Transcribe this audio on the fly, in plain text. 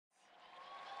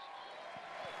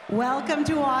Welcome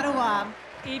to Ottawa.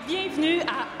 Et bienvenue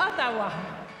à Ottawa.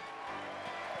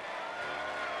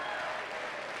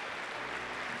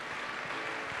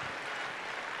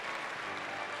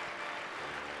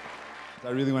 I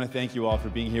really want to thank you all for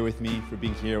being here with me, for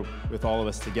being here with all of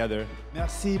us together.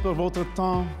 Merci pour votre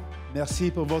temps, merci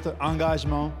pour votre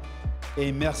engagement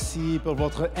et merci pour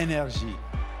votre énergie.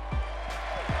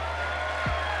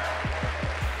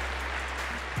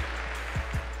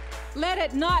 Let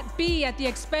it not be at the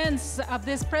expense of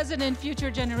this president and future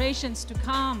generations to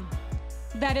come,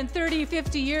 that in 30,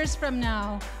 50 years from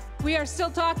now, we are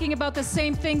still talking about the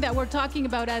same thing that we're talking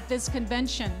about at this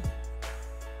convention.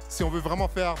 Si on veut vraiment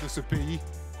faire de ce pays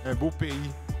un beau pays,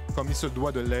 comme il se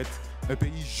doit de l'être, un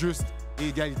pays juste et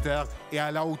égalitaire et à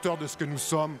la hauteur de ce que nous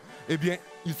sommes, eh bien,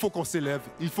 il faut qu'on s'élève,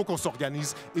 il faut qu'on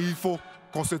s'organise et il faut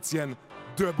qu'on se tienne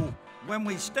debout. When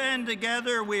we stand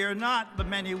together, we are not the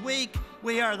many weak,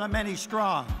 we are the many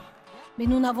strong. Mais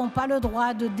nous n'avons pas le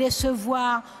droit de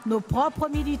décevoir nos propres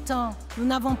militants. Nous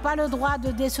n'avons pas le droit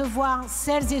de décevoir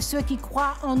celles et ceux qui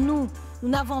croient en nous. Nous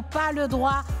n'avons pas le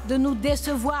droit de nous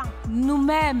décevoir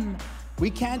nous-mêmes. We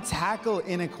can't tackle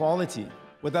inequality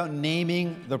without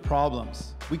naming the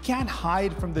problems. We can't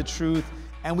hide from the truth,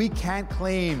 and we can't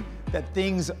claim that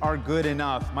things are good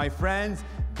enough. My friends,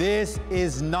 this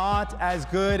is not as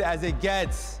good as it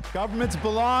gets. Governments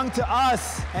belong to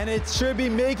us, and it should be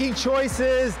making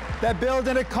choices that build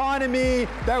an economy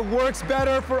that works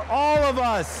better for all of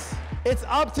us. It's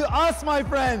up to us, my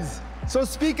friends. So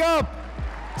speak up.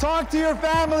 Talk to your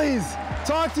families.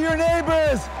 Talk to your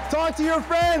neighbors. Talk to your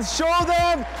friends. Show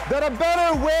them that a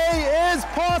better way is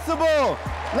possible.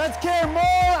 Let's care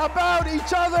more about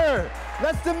each other.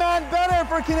 Let's demand better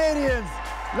for Canadians.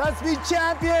 Let's be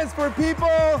champions for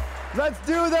people. Let's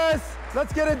do this.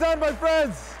 Let's get it done, my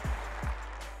friends.